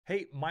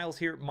Hey, Miles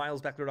here,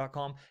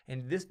 milesbeckler.com.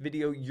 In this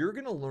video, you're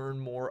going to learn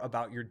more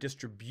about your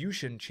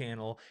distribution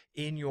channel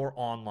in your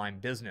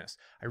online business.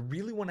 I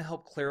really want to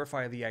help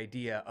clarify the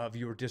idea of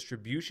your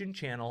distribution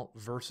channel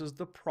versus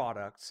the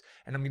products,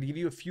 and I'm going to give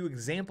you a few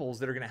examples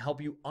that are going to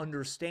help you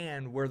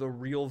understand where the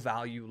real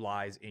value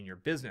lies in your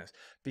business.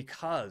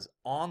 Because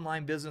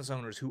online business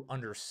owners who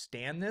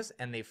understand this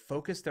and they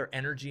focus their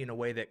energy in a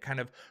way that kind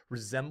of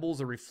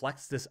resembles or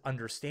reflects this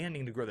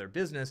understanding to grow their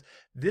business,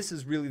 this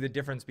is really the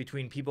difference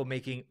between people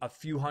making a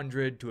few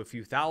hundred to a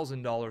few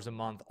 $1,000s a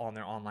month on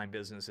their online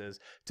businesses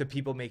to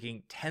people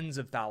making tens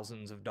of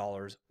thousands of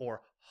dollars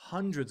or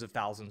hundreds of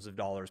thousands of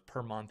dollars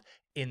per month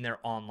in their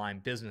online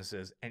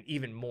businesses, and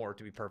even more,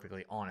 to be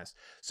perfectly honest.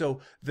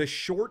 So the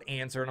short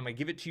answer, and I'm going to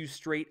give it to you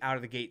straight out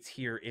of the gates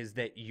here, is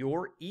that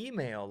your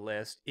email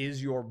list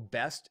is your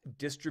best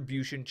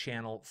distribution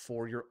channel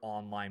for your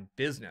online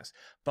business.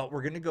 But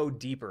we're going to go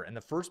deeper. And the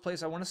first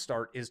place I want to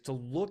start is to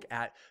look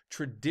at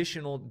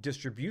traditional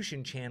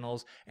distribution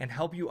channels and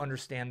help you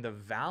understand the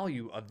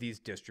value of these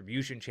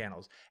distribution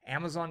channels.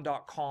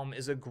 Amazon.com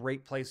is a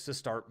great place to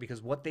start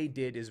because what they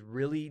did is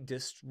really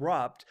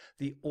disrupt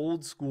the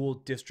old school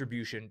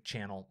distribution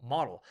channel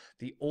model.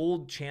 The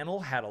old channel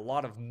had a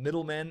lot of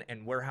middlemen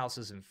and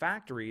warehouses and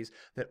factories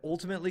that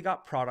ultimately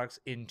got products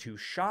into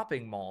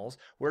shopping malls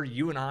where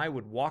you and I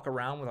would walk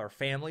around with our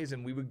families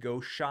and we would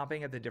go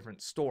shopping at the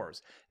different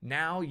stores.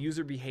 Now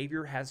user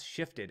behavior has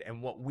shifted,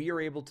 and what we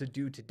are able to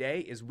do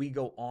today is we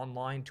go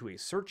online to a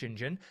search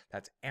engine,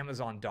 that's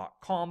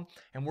Amazon.com,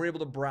 and we're able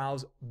to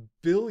browse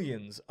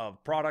billions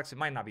of products. It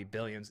might not be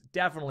billions,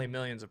 definitely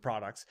millions of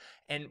products,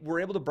 and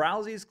we're able to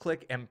browse these,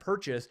 click and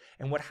purchase.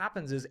 And what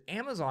happens is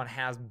Amazon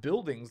has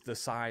buildings the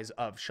size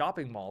of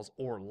shopping malls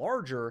or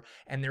larger,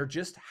 and they're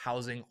just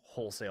housing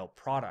wholesale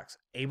products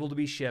able to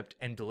be shipped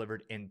and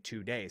delivered in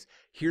 2 days.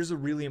 Here's a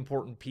really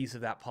important piece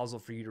of that puzzle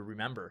for you to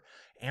remember.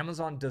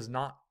 Amazon does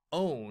not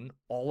own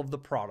all of the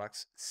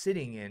products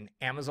sitting in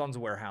Amazon's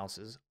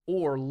warehouses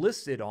or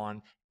listed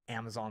on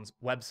Amazon's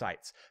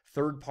websites.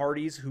 Third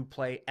parties who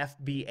play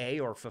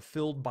FBA or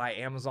fulfilled by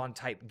Amazon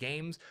type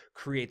games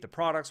create the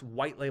products,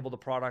 white label the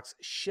products,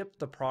 ship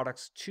the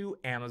products to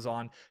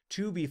Amazon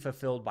to be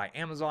fulfilled by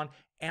Amazon.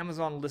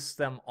 Amazon lists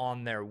them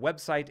on their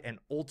website and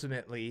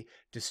ultimately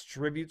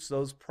distributes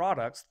those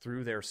products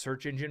through their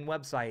search engine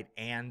website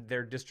and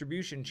their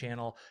distribution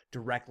channel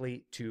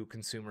directly to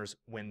consumers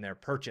when they're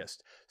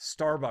purchased.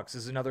 Starbucks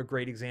is another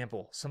great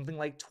example. Something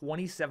like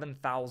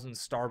 27,000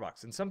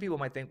 Starbucks. And some people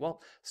might think,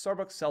 well,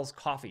 Starbucks sells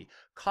coffee.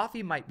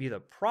 Coffee might be the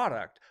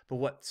product, but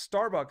what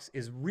Starbucks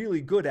is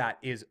really good at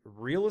is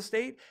real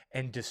estate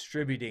and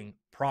distributing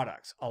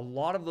products. A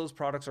lot of those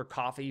products are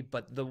coffee,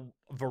 but the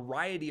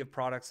variety of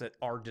products that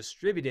are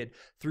distributed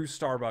through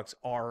Starbucks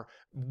are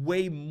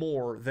way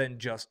more than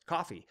just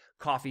coffee.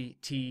 Coffee,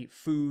 tea,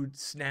 food,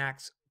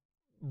 snacks,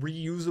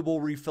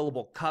 reusable,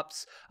 refillable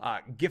cups,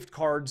 gift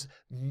cards,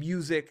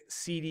 music,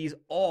 CDs,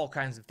 all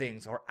kinds of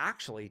things are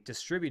actually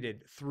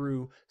distributed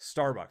through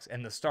Starbucks.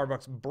 And the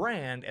Starbucks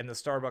brand and the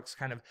Starbucks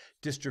kind of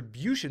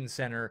distribution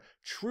center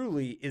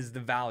truly is the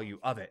value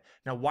of it.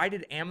 Now, why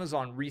did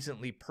Amazon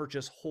recently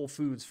purchase Whole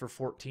Foods for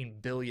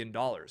 $14 billion?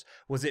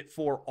 Was it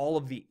for all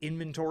of the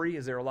inventory?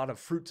 Is there a lot of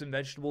fruits and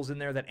vegetables in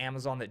there that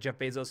Jeff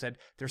Bezos said,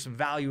 there's some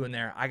value in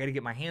there, I got to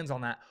get my hands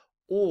on that?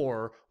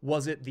 Or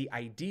was it the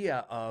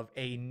idea of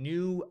a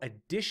new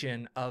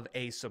addition of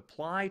a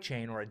supply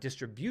chain or a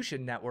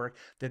distribution network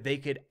that they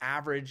could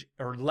average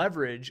or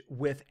leverage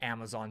with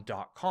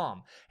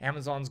Amazon.com?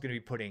 Amazon's going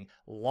to be putting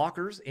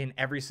lockers in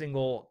every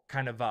single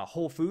kind of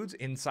Whole Foods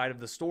inside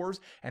of the stores,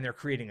 and they're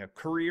creating a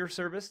courier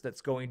service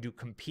that's going to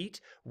compete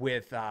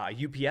with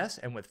UPS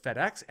and with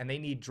FedEx, and they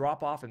need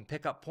drop-off and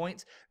pickup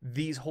points.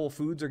 These Whole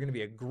Foods are going to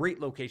be a great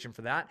location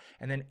for that.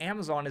 And then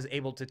Amazon is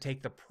able to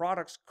take the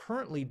products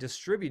currently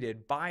distributed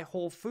by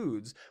Whole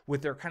Foods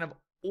with their kind of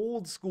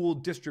old school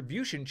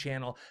distribution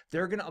channel.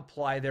 They're going to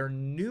apply their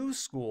new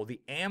school, the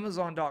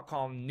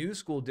Amazon.com new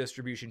school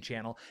distribution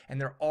channel,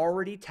 and they're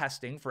already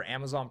testing for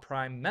Amazon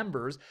Prime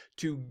members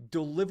to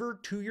deliver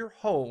to your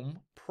home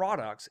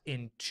products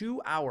in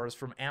 2 hours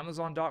from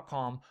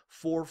Amazon.com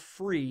for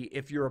free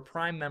if you're a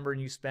Prime member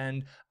and you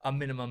spend a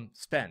minimum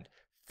spend.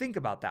 Think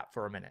about that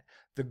for a minute.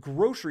 The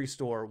grocery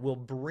store will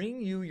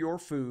bring you your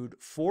food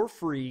for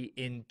free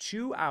in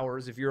 2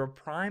 hours if you're a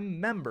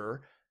Prime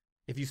member,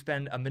 if you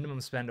spend a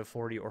minimum spend of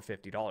 $40 or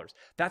 $50.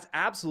 That's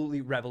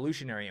absolutely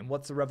revolutionary. And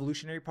what's the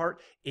revolutionary part?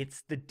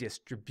 It's the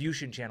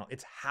distribution channel.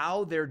 It's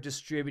how they're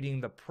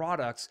distributing the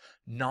products,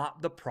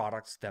 not the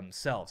products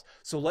themselves.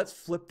 So let's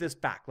flip this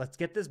back. Let's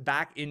get this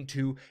back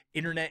into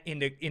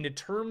into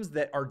terms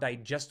that are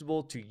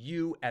digestible to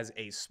you as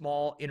a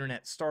small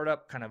internet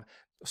startup, kind of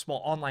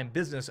small online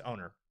business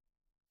owner.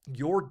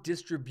 Your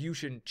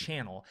distribution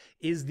channel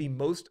is the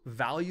most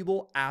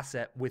valuable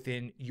asset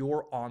within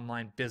your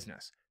online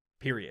business,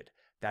 period.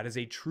 That is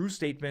a true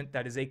statement.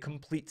 That is a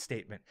complete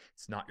statement.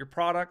 It's not your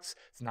products.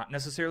 It's not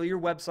necessarily your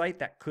website.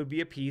 That could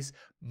be a piece.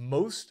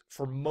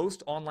 For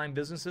most online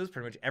businesses,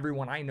 pretty much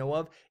everyone I know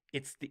of,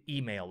 It's the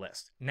email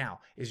list. Now,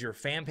 is your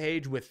fan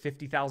page with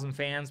 50,000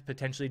 fans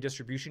potentially a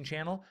distribution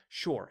channel?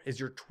 Sure. Is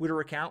your Twitter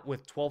account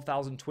with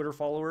 12,000 Twitter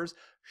followers?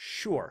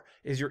 Sure.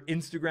 Is your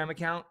Instagram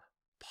account?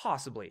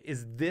 Possibly.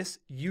 Is this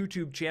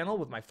YouTube channel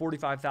with my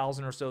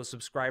 45,000 or so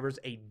subscribers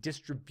a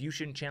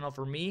distribution channel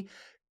for me?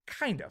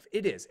 Kind of,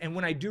 it is. And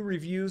when I do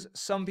reviews,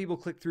 some people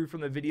click through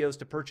from the videos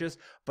to purchase,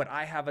 but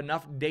I have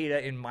enough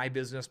data in my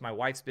business, my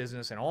wife's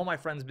business, and all my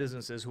friends'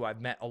 businesses who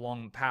I've met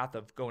along the path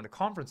of going to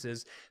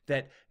conferences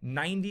that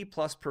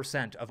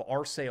 90+% of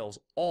our sales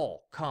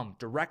all come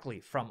directly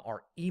from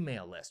our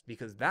email list,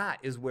 because that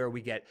is where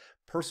we get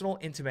personal,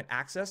 intimate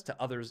access to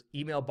others'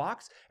 email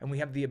box, and we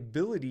have the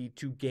ability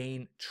to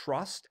gain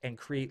trust and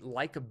create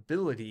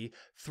likability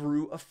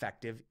through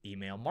effective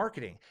email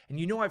marketing. And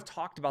you know I've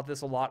talked about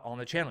this a lot on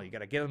the channel. You got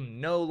to give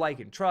them know, like,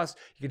 and trust.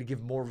 You got to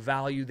give more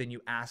value than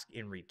you ask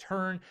in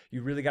return.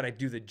 You really got to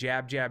do the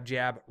jab, jab,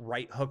 jab,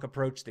 right hook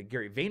approach that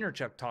Gary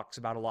Vaynerchuk talks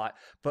about a lot.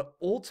 But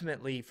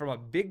ultimately, from a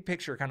big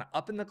picture, kind of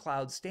up in the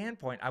cloud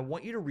standpoint, I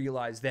want you to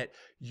realize that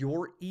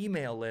your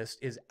email list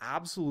is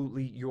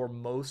absolutely your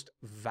most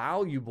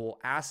valuable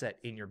asset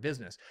in your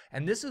business.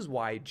 And this is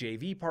why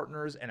JV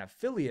partners and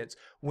affiliates,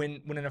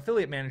 when an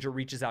affiliate manager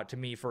reaches out to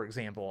me, for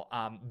example,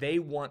 they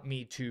want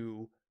me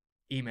to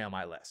email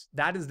my list.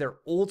 That is their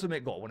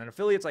ultimate goal. When an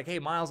affiliate's like, hey,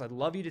 Miles, I'd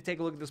love you to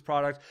take a look at this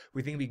product.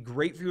 We think it'd be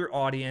great for your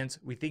audience.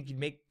 We think you'd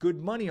make good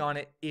money on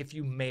it if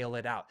you mail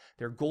it out.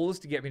 Their goal is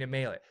to get me to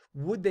mail it.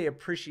 Would they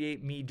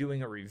appreciate me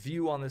doing a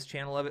review on this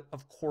channel of it?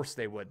 Of course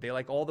they would. They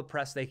like all the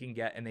press they can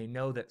get, and they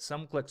know that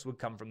some clicks would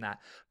come from that.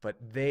 But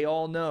they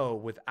all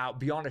know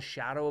beyond a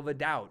shadow of a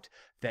doubt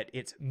that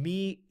it's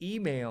me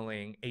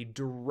emailing a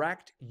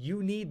direct,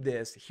 you need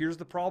this, here's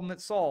the problem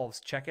it solves,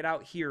 check it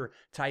out here,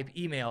 type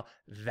email.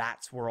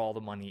 That's where all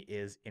the money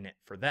is in it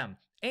for them.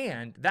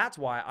 And that's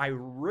why I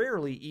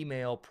rarely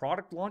email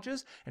product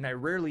launches, and I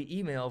rarely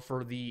email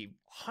for the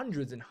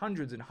hundreds and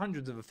hundreds and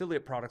hundreds of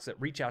affiliate products that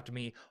reach out to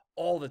me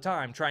all the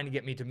time trying to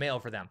get me to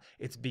mail for them.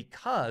 It's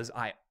because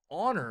I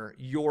honor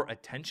your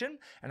attention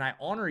and I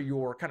honor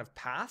your kind of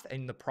path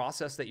and the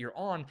process that you're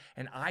on,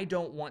 and I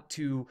don't want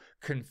to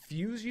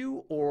confuse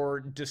you or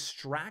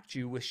distract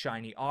you with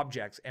shiny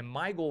objects. And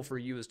my goal for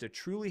you is to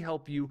truly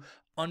help you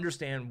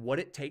understand what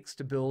it takes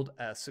to build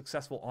a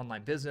successful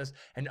online business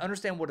and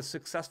understand what a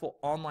successful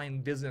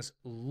online business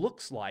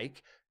looks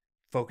like,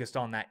 focused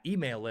on that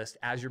email list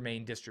as your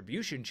main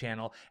distribution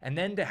channel, and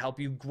then to help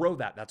you grow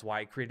that. That's why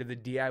I created the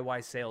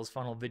DIY sales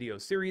funnel video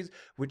series,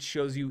 which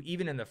shows you,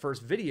 even in the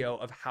first video,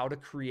 of how to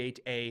create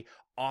a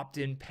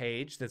opt-in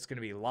page that's going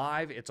to be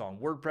live. It's on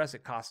WordPress.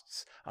 It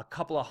costs a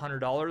couple of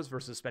 $100s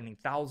versus spending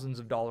thousands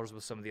of dollars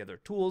with some of the other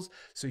tools,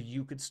 so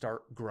you could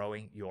start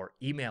growing your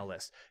email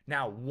list.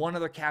 Now, one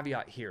other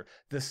caveat here: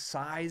 the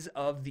size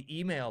of the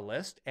email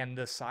list and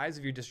the size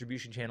of your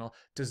distribution channel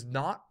does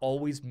not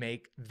always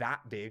make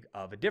that big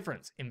of a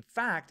difference. In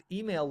fact,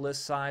 email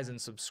list size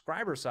and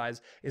subscriber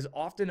size is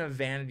often a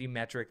vanity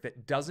metric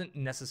that doesn't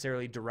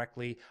necessarily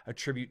directly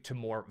attribute to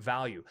more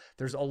value.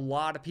 There's a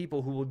lot of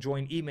people who will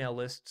join email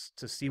lists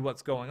to see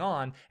what's going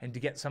on and to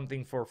get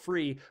something for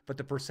free, but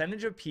the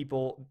percentage of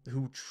people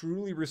who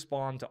truly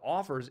respond to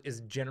offers is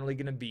generally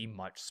going to be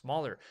much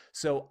smaller.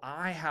 So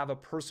I have a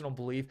personal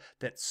belief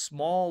that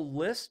small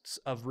lists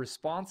of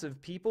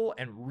responsive people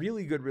and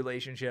really good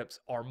relationships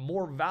are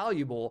more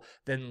valuable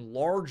than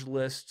large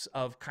lists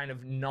of kind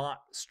of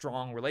not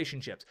strong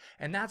relationships.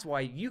 And that's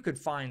why you could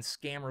find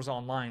scammers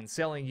online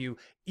selling you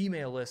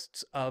email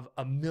lists of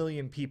 1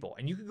 million people,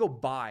 and you could go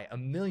buy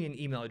 1 million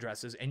email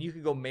addresses and you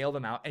could go mail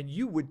them out, and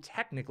you would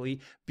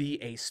technically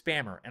be a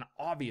spammer. And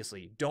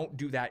obviously, don't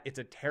do that. It's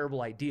a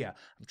terrible idea.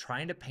 I'm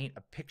trying to paint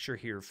a picture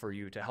here for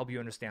you to help you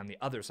understand the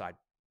other side.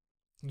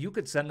 You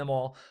could send them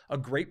all a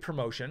great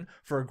promotion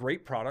for a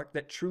great product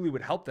that truly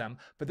would help them,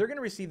 but they're going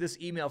to receive this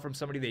email from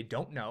somebody they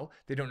don't know.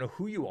 They don't know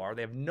who you are.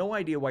 They have no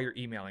idea why you're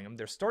emailing them.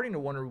 They're starting to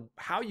wonder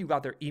how you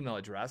got their email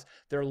address.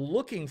 They're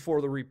looking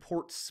for the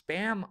report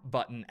spam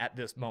button at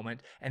this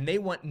moment, and they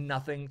want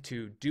nothing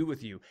to do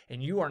with you.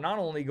 And you are not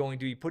only going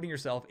to be putting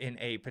yourself in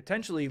a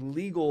potentially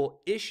legal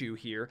issue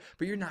here,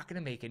 but you're not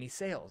going to make any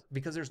sales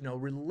because there's no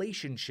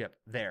relationship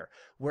there.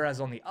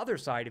 Whereas on the other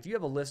side, if you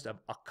have a list of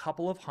a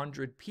couple of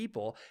hundred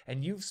people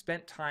and you've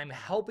spent time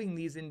helping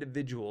these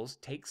individuals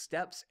take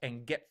steps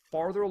and get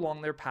farther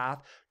along their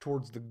path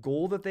towards the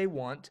goal that they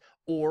want,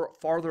 or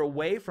farther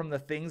away from the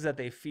things that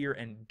they fear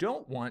and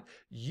don't want,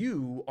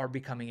 you are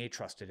becoming a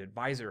trusted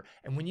advisor.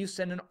 And when you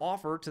send an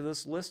offer to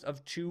this list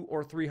of 200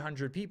 or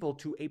 300 people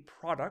to a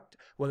product,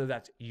 whether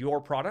that's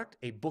your product,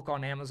 a book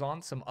on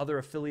Amazon, some other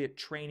affiliate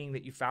training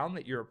that you found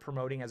that you're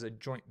promoting as a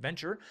joint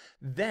venture,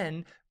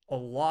 then a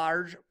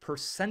large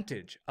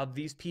percentage of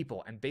these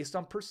people, and based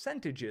on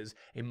percentages,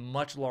 a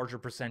much larger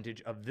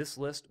percentage of this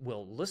list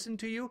will listen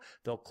to you.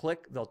 They'll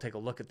click, they'll take a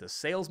look at the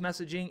sales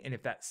messaging, and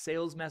if that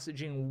sales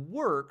messaging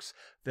works,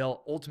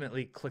 they'll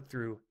ultimately click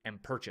through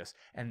and purchase.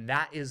 And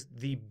that is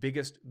the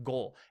biggest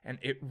goal. And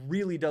it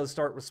really does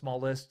start with small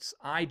lists.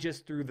 I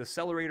just, through the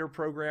Accelerator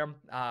program,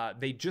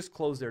 they just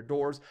closed their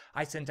doors.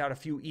 I sent out a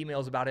few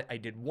emails about it. I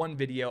did one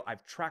video.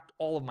 I've tracked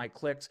all of my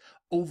clicks.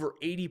 Over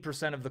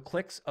 80% of the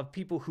clicks of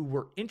people who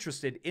were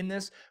interested in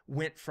this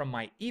went from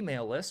my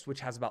email list,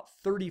 which has about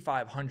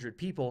 3,500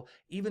 people,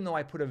 even though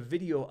I put a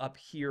video up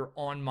here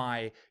on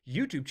my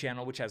YouTube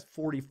channel, which has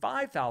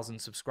 45,000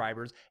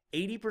 subscribers.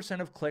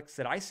 80% of clicks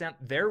that I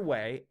sent their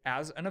way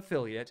as an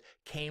affiliate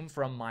came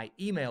from my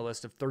email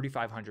list of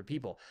 3,500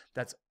 people.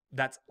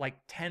 That's like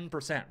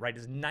 10%, right?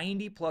 It's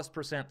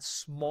 90+%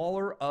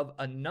 smaller of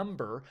a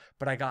number,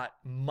 but I got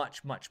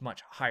much, much,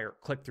 much higher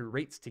click-through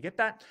rates to get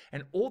that.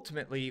 And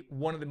ultimately,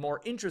 one of the more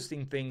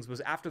interesting things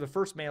was after the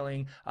first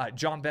mailing,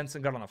 John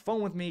Benson got on the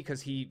phone with me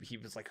because he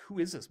was like, who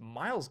is this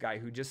Miles guy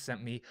who just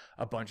sent me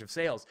a bunch of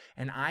sales?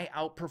 And I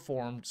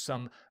outperformed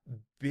some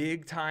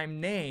big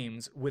time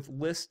names with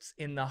lists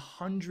in the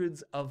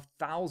hundreds of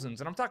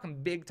thousands. And I'm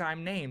talking big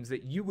time names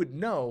that you would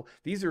know.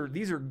 These are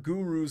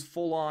gurus,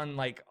 full on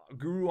like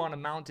guru on a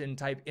mountain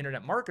type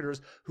internet marketers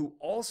who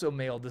also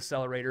mailed the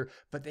Accelerator,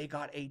 but they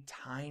got a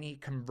tiny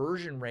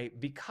conversion rate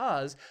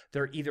because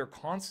they're either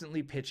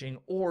constantly pitching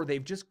or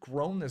they've just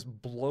grown this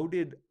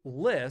bloated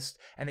list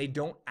and they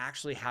don't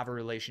actually have a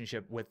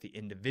relationship with the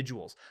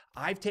individuals.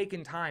 I've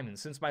taken time, and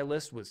since my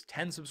list was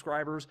 10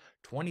 subscribers,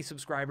 20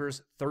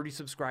 subscribers, 30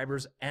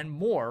 subscribers, and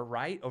more,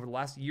 right? Over the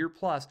last year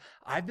plus,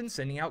 I've been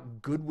sending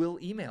out goodwill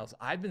emails.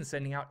 I've been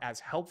sending out as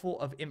helpful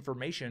of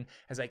information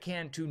as I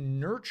can to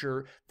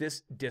nurture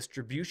this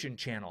distribution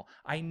channel.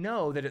 I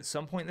know that at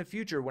some point in the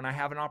future, when I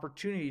have an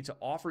opportunity to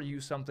offer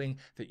you something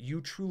that you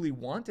truly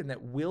want and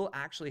that will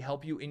actually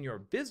help you in your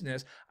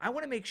business, I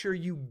want to make sure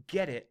you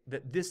get it,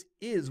 that this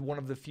is one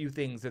of the few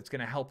things that's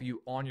going to help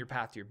you on your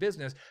path to your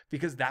business,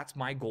 because that's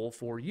my goal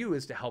for you,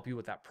 is to help you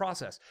with that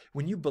process.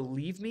 When you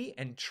believe me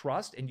and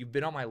trust, and you've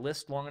been on my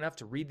list long enough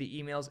to read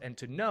the emails and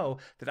to know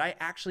that I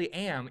actually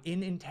am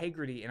in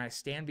integrity and I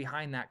stand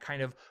behind that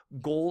kind of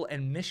goal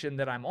and mission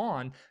that I'm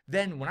on,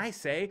 then when I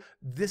say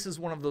this is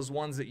one of those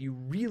ones that you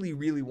really,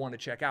 really want to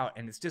check out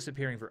and it's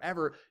disappearing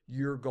forever,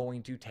 you're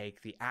going to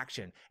take the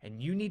action.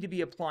 And you need to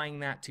be applying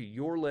that to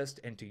your list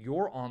and to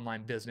your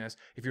online business.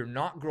 If you're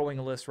not growing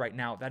a list right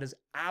now, that is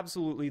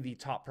absolutely the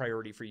top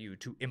priority for you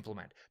to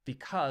implement,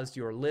 because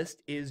your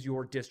list is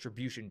your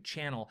distribution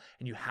channel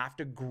and you have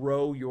to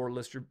grow your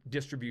list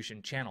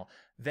distribution channel.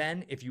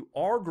 Then if you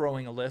are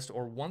growing a list,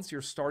 or once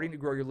you're starting to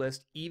grow your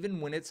list, even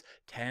when it's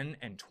 10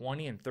 and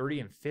 20 and 30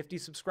 and 50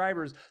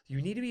 subscribers,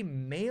 you need to be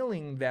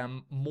mailing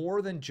them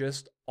more than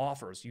just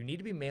offers. You need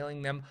to be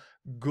mailing them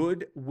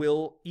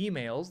goodwill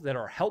emails that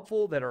are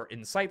helpful, that are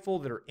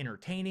insightful, that are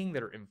entertaining,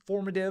 that are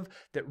informative,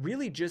 that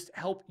really just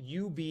help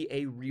you be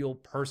a real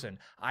person.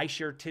 I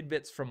share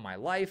tidbits from my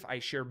life. I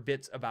share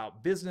bits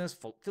about business,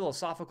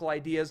 philosophical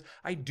ideas.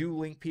 I do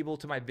link people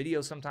to my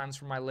videos sometimes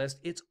from my list.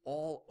 It's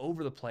all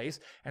over the place.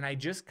 And I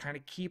just kind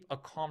of keep a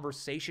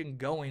conversation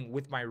going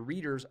with my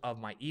readers of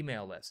my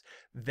email list.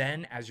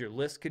 Then as your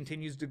list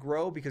continues to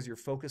grow, because you're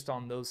focused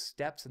on those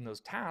steps and those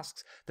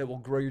tasks that will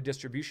grow your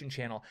distribution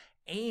channel,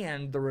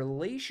 and the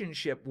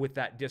relationship with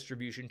that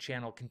distribution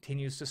channel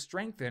continues to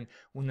strengthen,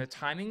 when the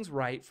timing's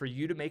right for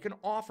you to make an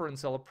offer and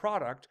sell a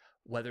product,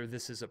 whether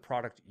this is a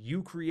product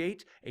you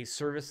create, a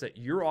service that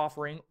you're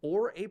offering,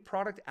 or a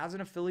product as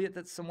an affiliate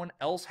that someone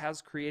else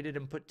has created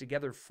and put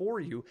together for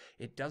you,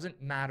 it doesn't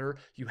matter.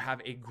 You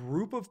have a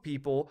group of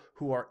people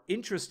who are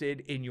interested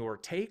in your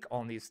take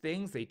on these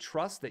things. They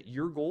trust that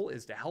your goal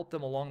is to help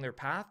them along their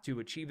path to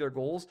achieve their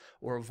goals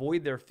or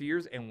avoid their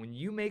fears. And when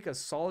you make a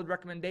solid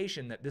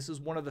recommendation that this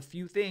is one of the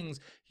few things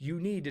you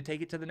need to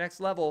take it to the next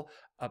level,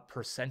 a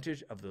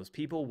percentage of those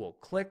people will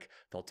click.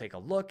 They'll take a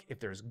look. If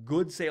there's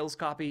good sales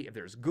copy, if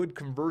there's good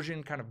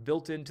conversion kind of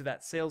built into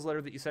that sales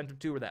letter that you sent them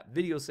to, or that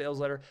video sales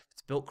letter, if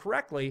it's built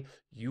correctly,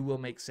 you will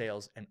make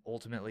sales and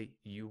ultimately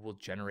you will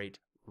generate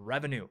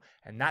revenue.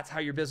 And that's how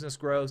your business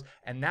grows.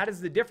 And that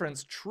is the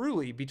difference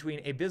truly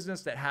between a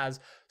business that has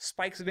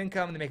spikes of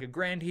income and they make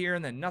 $1,000 here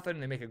and then nothing,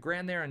 and they make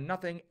 $1,000 there and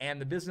nothing,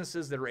 and the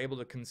businesses that are able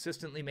to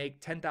consistently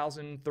make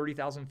 $10,000,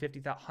 $30,000,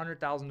 $50,000,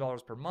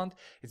 $100,000 per month.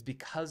 Is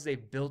because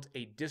they've built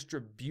a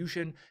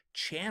distribution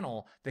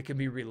channel that can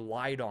be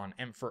relied on.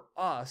 And for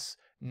us,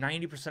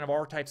 90% of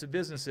our types of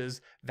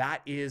businesses,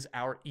 that is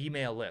our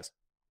email list.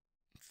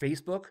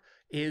 Facebook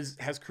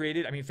has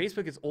created,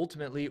 Facebook is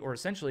ultimately, or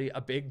essentially,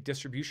 a big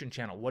distribution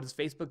channel. What does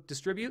Facebook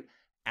distribute?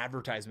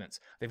 Advertisements.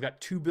 They've got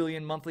 2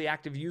 billion monthly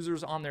active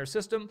users on their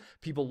system.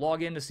 People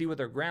log in to see what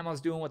their grandma's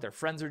doing, what their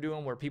friends are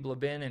doing, where people have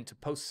been, and to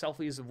post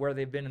selfies of where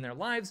they've been in their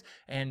lives.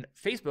 And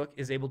Facebook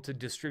is able to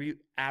distribute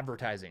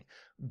advertising.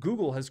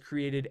 Google has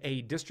created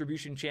a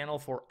distribution channel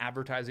for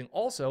advertising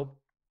also,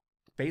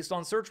 based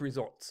on search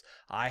results.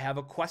 I have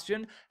a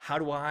question. How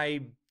do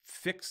I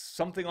fix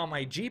something on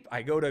my Jeep?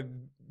 I go to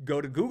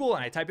go to Google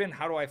and I type in,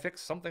 how do I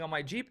fix something on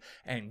my Jeep?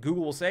 And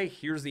Google will say,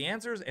 here's the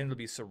answers, and it'll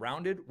be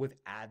surrounded with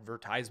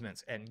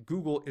advertisements. And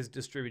Google is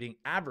distributing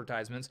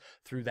advertisements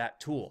through that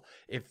tool.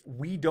 If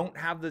we don't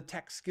have the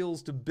tech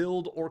skills to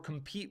build or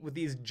compete with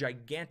these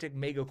gigantic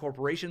mega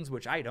corporations,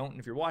 which I don't, and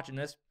if you're watching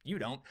this, you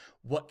don't,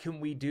 what can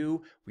we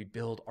do? We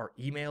build our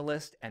email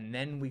list, and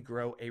then we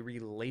grow a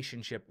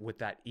relationship with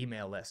that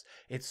email list.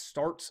 It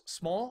starts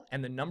small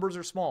and the numbers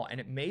are small, and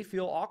it may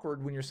feel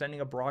awkward when you're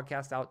sending a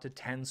broadcast out to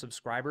 10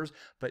 subscribers,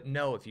 but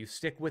no, if you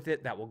stick with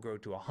it, that will grow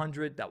to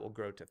 100, that will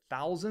grow to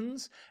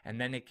thousands,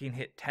 and then it can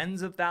hit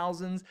tens of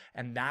thousands,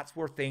 and that's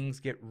where things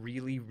get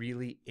really,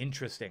 really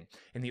interesting.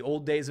 In the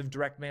old days of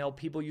direct mail,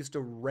 people used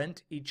to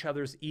rent each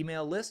other's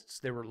email lists.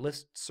 There were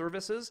list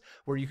services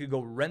where you could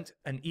go rent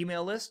an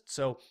email list.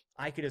 So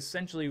I could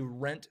essentially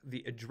rent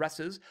the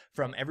addresses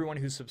from everyone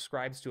who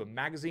subscribes to a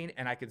magazine,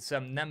 and I could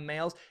send them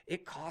mails.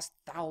 It cost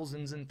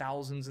thousands and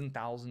thousands and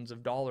thousands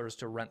of dollars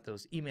to rent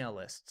those email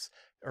lists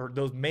or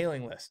those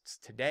mailing lists.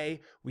 Today,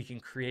 we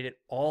can create it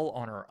all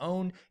on our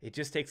own. It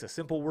just takes a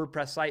simple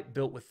WordPress site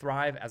built with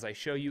Thrive, as I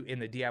show you in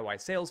the DIY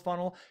sales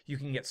funnel. You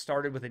can get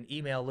started with an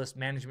email list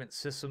management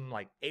system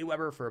like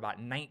Aweber for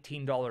about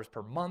 $19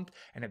 per month.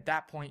 And at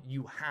that point,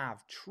 you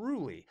have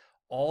truly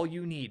all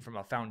you need from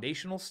a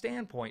foundational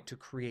standpoint to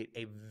create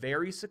a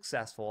very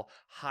successful,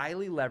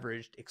 highly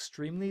leveraged,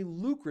 extremely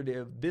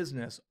lucrative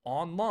business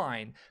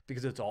online,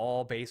 because it's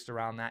all based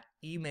around that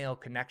email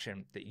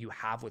connection that you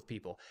have with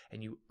people.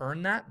 And you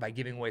earn that by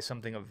giving away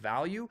something of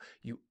value.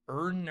 You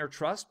earn their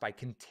trust by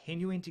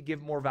continuing to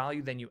give more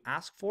value than you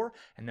ask for.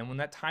 And then when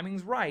that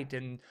timing's right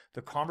and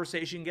the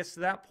conversation gets to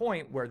that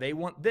point where they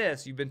want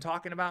this you've been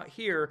talking about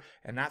here,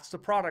 and that's the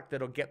product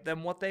that'll get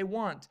them what they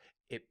want,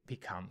 it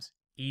becomes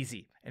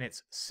easy. And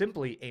it's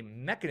simply a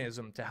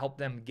mechanism to help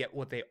them get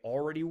what they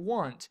already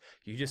want.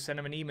 You just send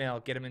them an email,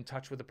 get them in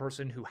touch with the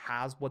person who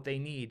has what they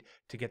need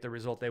to get the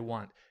result they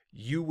want.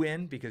 You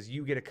win because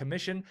you get a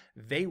commission.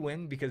 They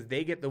win because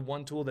they get the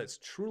one tool that's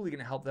truly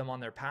going to help them on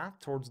their path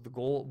towards the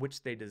goal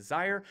which they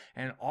desire.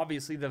 And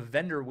obviously the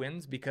vendor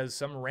wins because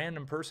some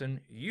random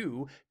person,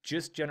 you,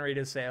 just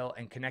generated a sale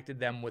and connected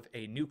them with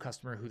a new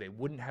customer who they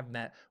wouldn't have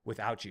met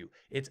without you.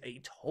 It's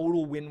a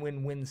total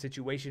win-win-win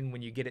situation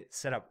when you get it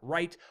set up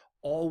right.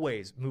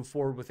 Always move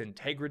forward with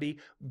integrity,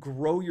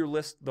 grow your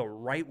list the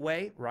right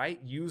way, right?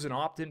 Use an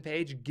opt-in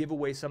page, give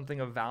away something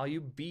of value.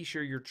 Be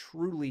sure you're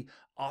truly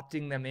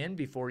opting them in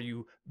before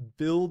you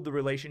build the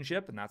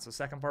relationship. And that's the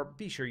second part.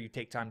 Be sure you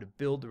take time to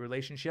build the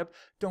relationship.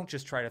 Don't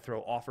just try to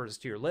throw offers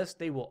to your list.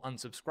 They will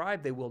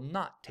unsubscribe. They will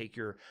not take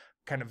your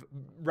kind of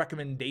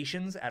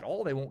recommendations at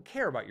all. They won't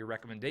care about your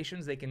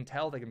recommendations. They can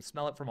tell, they can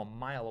smell it from a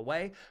mile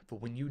away.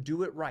 But when you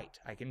do it right,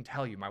 I can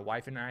tell you, my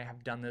wife and I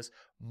have done this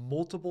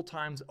multiple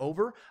times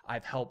over.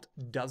 I've helped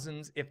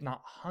dozens, if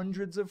not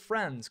hundreds of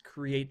friends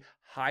create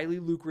highly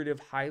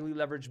lucrative, highly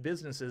leveraged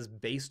businesses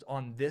based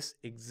on this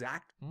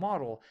exact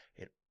model.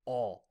 It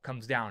all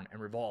comes down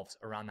and revolves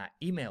around that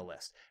email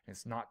list. And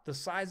it's not the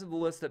size of the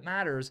list that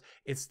matters,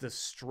 it's the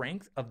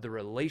strength of the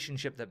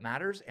relationship that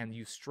matters, and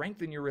you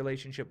strengthen your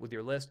relationship with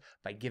your list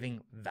by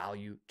giving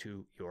value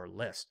to your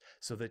list.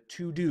 So the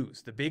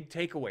to-dos, the big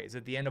takeaways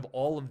at the end of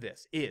all of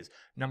this is,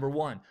 number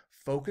one,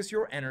 focus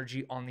your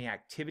energy on the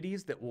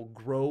activities that will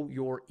grow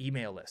your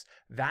email list.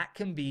 That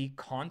can be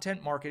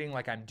content marketing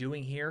like I'm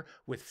doing here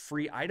with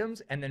free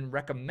items, and then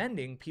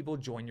recommending people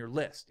join your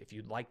list. If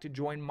you'd like to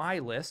join my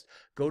list,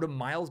 go to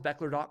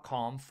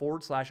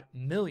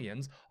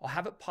milesbeckler.com/millions. I'll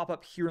have it pop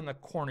up here in the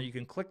corner. You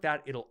can click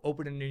that. It'll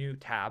open a new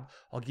tab.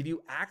 I'll give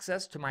you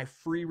access to my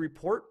free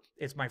report.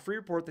 It's my free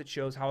report that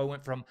shows how I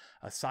went from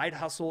a side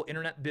hustle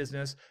internet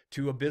business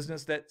to a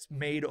business that's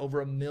made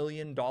over $1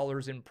 million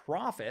in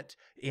profit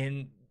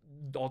in,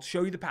 I'll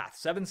show you the path,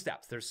 7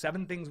 steps. There's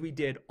 7 things we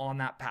did on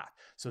that path.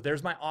 So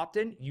there's my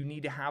opt-in. You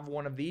need to have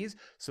one of these.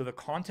 So the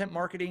content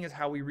marketing is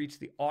how we reach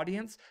the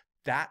audience.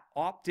 That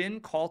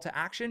opt-in call to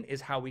action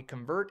is how we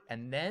convert,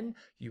 and then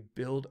you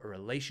build a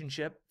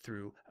relationship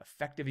through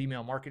effective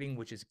email marketing,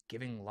 which is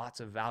giving lots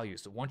of value.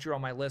 So once you're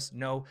on my list,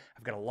 know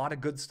I've got a lot of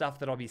good stuff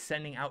that I'll be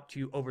sending out to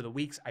you over the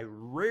weeks. I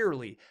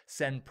rarely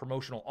send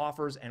promotional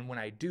offers, and when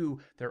I do,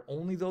 they're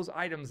only those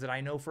items that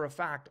I know for a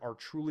fact are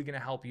truly going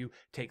to help you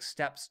take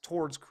steps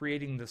towards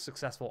creating the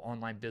successful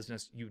online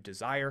business you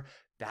desire.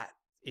 That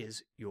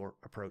is your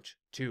approach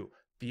too.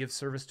 Be of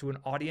service to an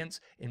audience,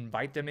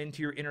 invite them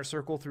into your inner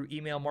circle through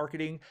email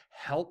marketing,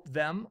 help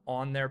them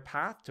on their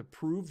path to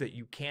prove that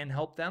you can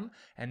help them,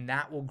 and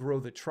that will grow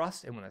the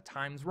trust. And when the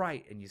time's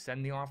right and you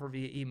send the offer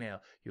via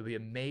email, you'll be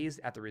amazed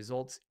at the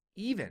results,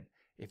 even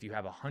if you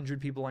have 100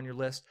 people on your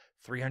list,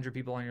 300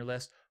 people on your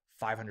list,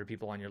 500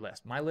 people on your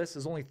list. My list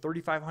is only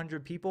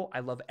 3,500 people.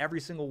 I love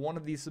every single one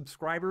of these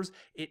subscribers.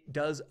 It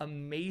does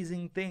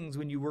amazing things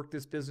when you work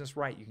this business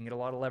right. You can get a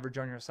lot of leverage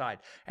on your side.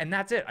 And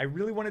that's it. I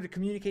really wanted to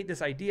communicate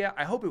this idea.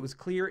 I hope it was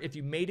clear. If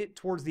you made it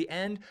towards the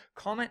end,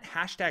 comment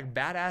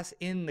 #badass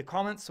in the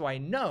comments so I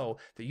know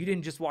that you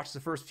didn't just watch the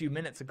first few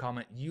minutes and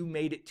comment. You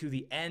made it to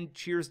the end.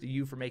 Cheers to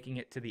you for making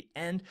it to the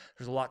end.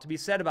 There's a lot to be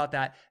said about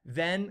that.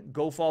 Then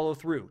go follow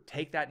through.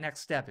 Take that next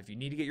step. If you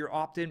need to get your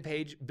opt-in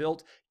page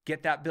built,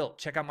 get that built.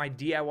 Check out my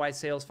DIY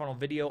sales funnel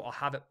video. I'll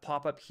have it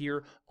pop up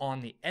here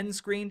on the end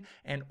screen.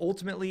 And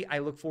ultimately, I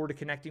look forward to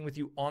connecting with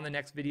you on the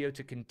next video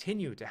to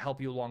continue to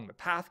help you along the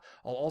path.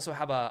 I'll also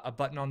have a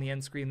button on the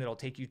end screen that'll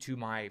take you to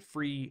my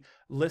free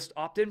list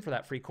opt-in for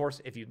that free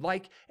course if you'd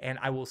like. And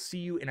I will see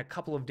you in a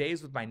couple of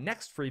days with my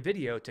next free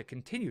video to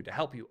continue to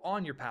help you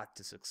on your path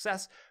to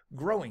success,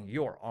 growing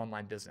your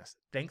online business.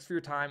 Thanks for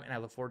your time, and I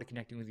look forward to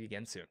connecting with you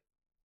again soon.